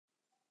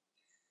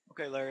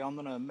Okay, Larry, I'm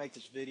going to make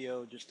this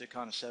video just to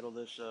kind of settle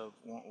this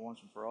once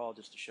and for all,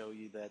 just to show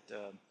you that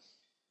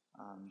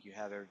you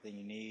have everything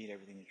you need,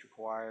 everything that's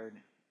required.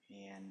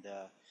 And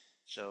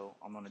so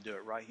I'm going to do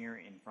it right here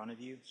in front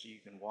of you so you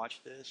can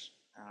watch this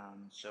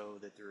so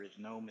that there is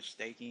no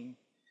mistaking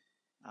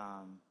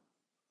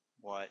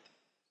what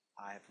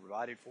I have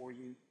provided for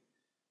you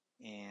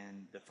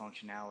and the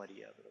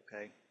functionality of it,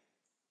 okay?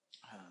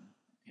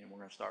 And we're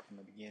going to start from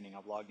the beginning.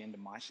 I've logged into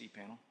my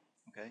cPanel,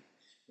 okay?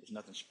 There's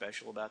nothing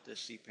special about this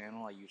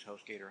cPanel. I use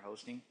HostGator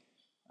hosting.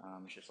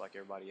 It's just like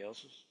everybody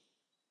else's.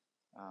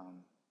 I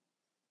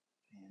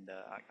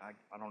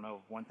don't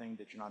know if one thing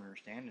that you're not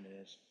understanding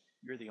is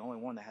you're the only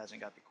one that hasn't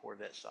got the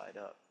Corvette side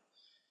up.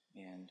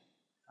 And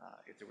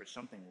if there was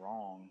something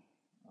wrong,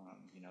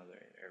 you know,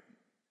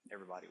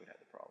 everybody would have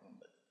the problem.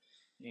 But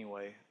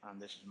anyway,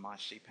 this is my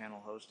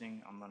cPanel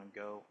hosting. I'm going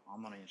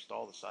to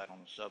install the site on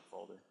the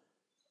subfolder.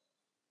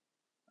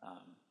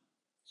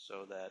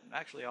 So that,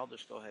 actually, I'll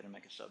just go ahead and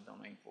make a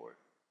subdomain for it.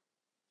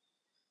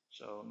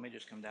 So let me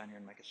just come down here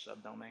and make a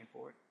subdomain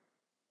for it.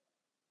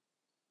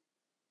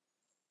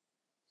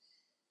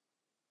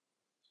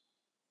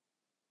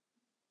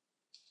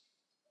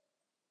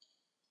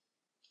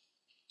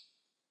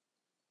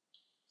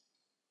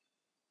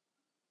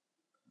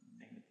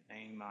 Name it the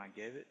name I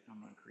gave it.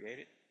 I'm going to create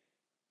it.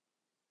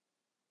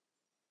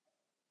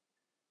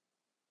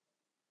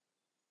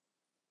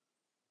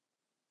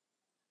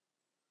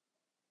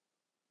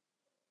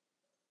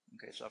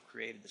 Okay, so I've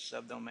created the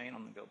subdomain.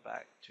 I'm going to go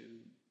back to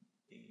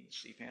the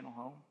cPanel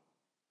home.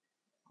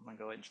 I'm going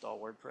to go ahead and install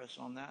WordPress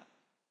on that.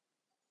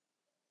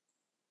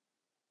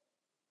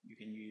 You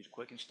can use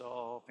Quick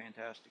Install,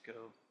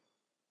 Fantastico,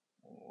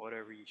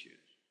 whatever you choose.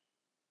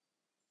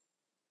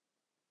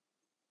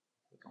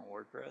 Click on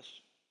WordPress.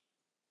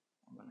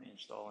 I'm going to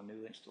install a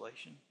new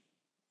installation.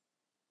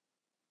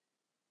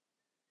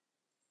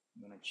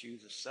 I'm going to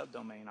choose the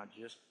subdomain I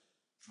just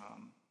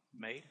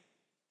made.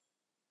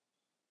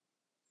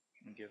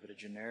 And give it a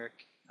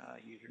generic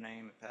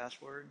username and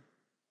password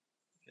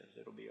because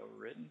it'll be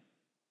overwritten.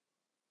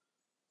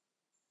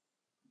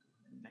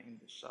 Name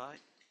the site.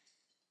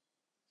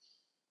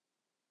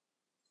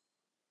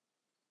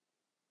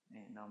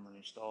 And I'm going to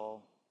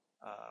install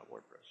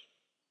WordPress.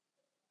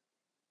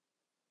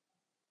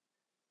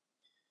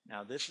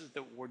 Now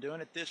we're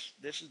doing it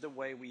this is the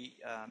way we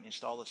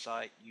install the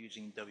site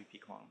using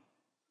WP Clone.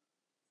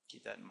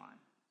 Keep that in mind.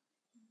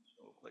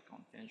 So we'll click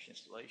on Finish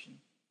Installation,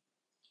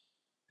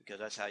 because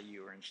that's how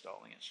you are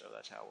installing it, so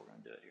that's how we're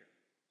going to do it here.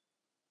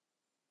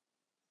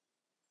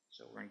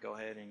 So we're going to go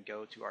ahead and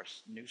go to our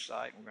new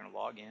site. We're going to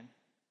log in.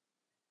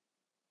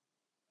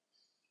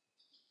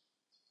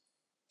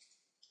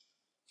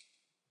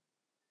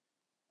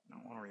 I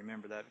don't want to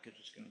remember that because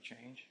it's going to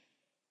change.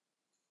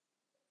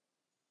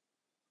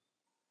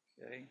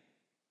 Okay.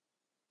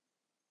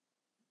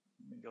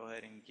 Let me go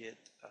ahead and get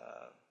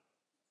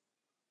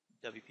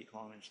WP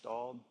Clone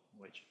installed,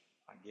 which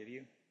I give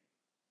you.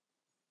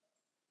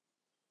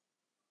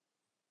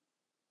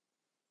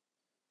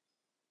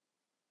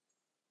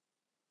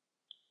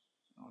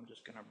 I'm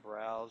just going to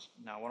browse.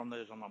 Now what I'm going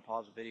to do is I'm going to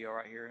pause the video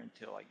right here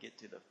until I get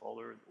to the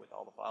folder with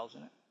all the files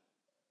in it.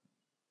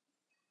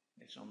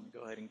 Okay, so I'm going to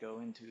go ahead and go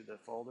into the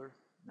folder.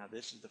 Now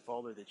this is the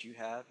folder that you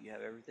have. You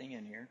have everything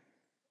in here.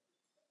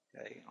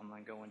 Okay, I'm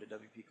going to go into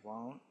WP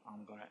Clone.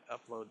 I'm going to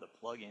upload the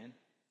plugin.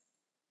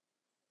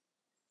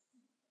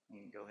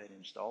 And go ahead and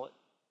install it.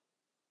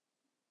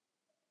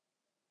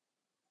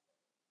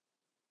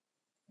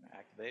 I'm going to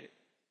activate it.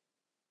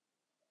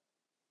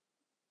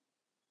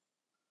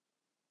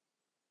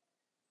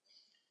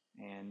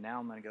 And now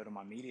I'm going to go to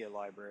my media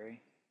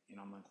library and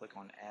I'm going to click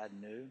on Add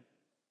New.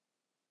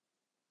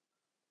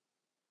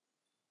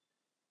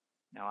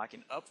 Now I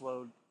can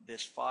upload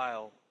this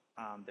file,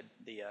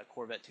 the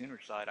Corvette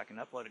tuner site. I can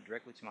upload it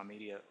directly to my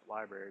media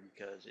library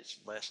because it's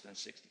less than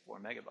 64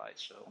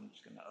 megabytes. So I'm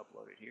just going to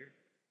upload it here.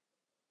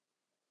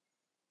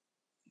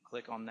 You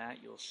click on that,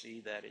 you'll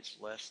see that it's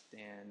less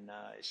than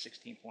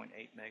 16.8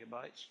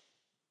 megabytes.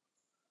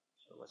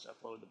 So let's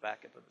upload the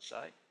backup of the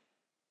site.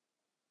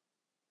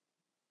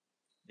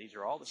 These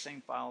are all the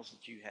same files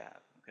that you have,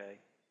 okay?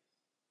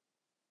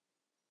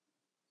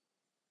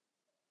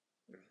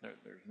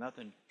 There's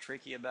nothing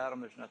tricky about them.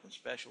 There's nothing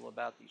special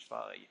about these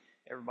files.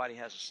 Everybody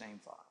has the same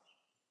files.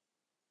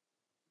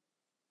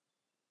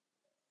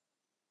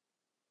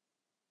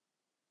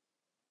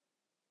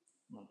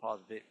 I'm going to pause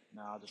the video.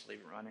 No, I'll just leave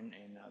it running,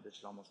 and this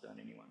is almost done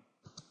anyway.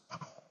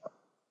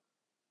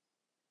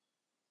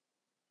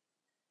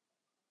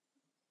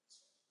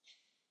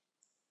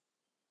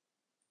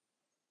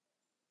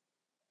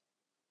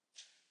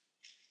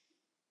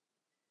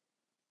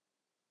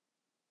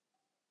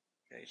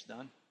 Okay, it's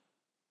done.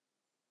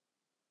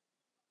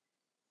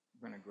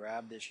 We're going to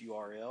grab this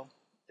URL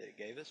that it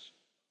gave us,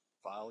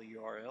 file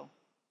URL.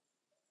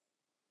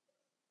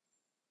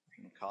 We're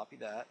going to copy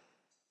that.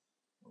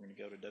 We're going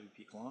to go to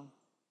WP Clone.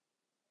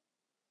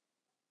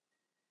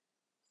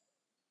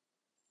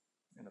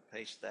 We're going to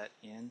paste that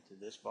into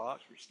this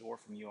box, restore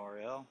from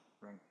URL.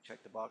 We're going to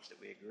check the box that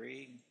we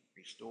agree,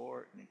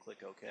 restore, and then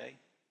click OK.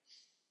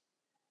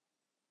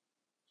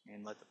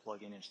 and let the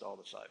plugin install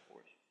the site for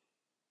us.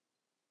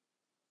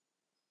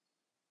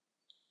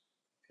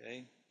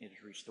 Okay, it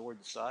has restored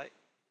the site.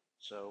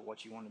 So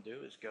what you want to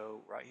do is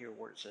go right here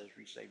where it says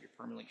resave your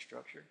permalink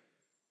structure.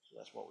 So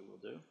that's what we will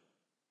do.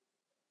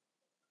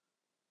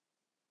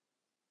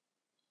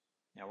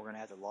 Now we're going to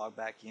have to log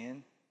back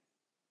in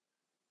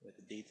with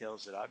the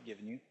details that I've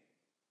given you.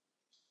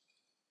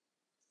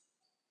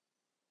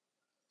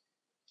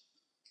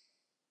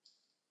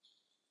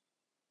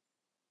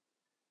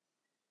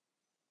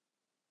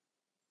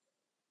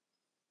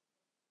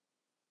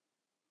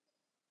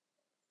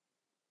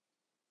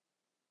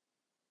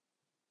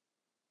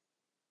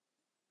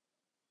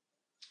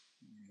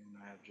 And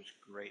I have just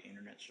great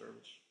internet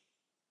service.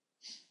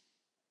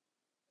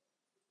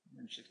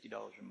 $160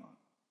 a month.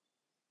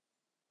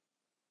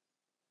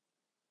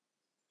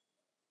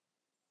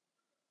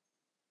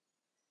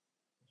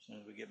 As soon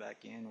as we get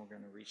back in, we're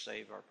going to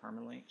resave our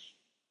permalinks.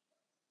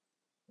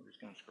 We're just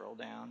going to scroll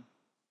down,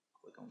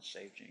 click on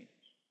Save Changes.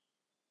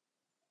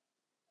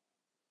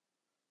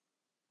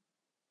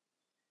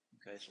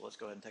 Okay, so let's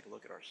go ahead and take a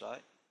look at our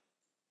site.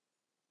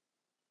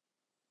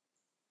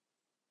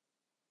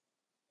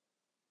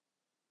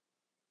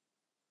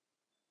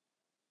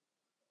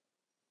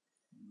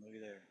 And look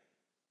at there.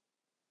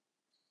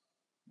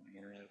 My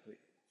internet will quit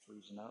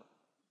freezing up.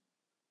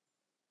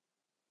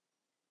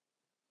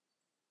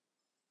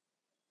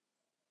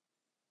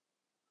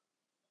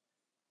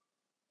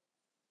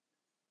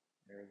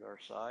 There's our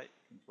site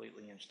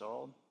completely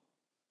installed.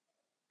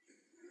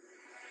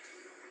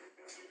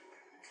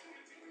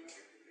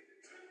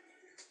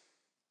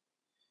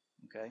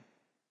 Okay,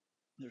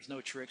 there's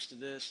no tricks to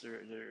this.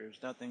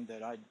 There's nothing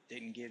that I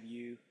didn't give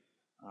you.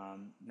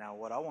 Now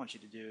what I want you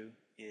to do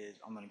is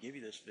I'm going to give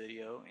you this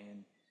video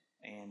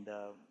and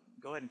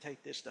go ahead and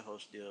take this to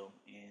Host Deal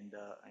and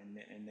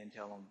then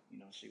tell them,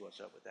 see what's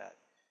up with that.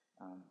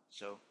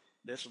 So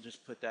this will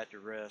just put that to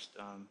rest.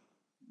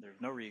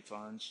 There's no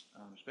refunds,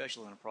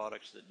 especially on the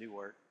products that do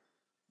work.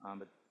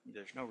 But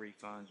there's no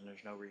refunds, and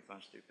there's no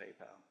refunds through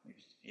PayPal.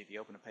 If you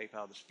open a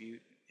PayPal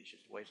dispute, it's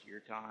just a waste of your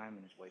time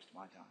and it's a waste of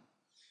my time.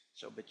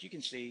 So, but you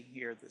can see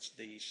here that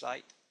the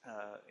site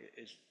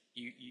is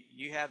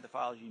you have the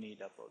files you need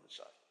to upload the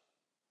site,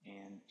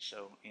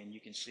 and you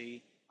can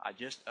see I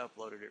just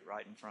uploaded it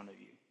right in front of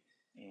you,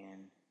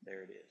 and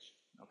there it is.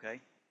 Okay.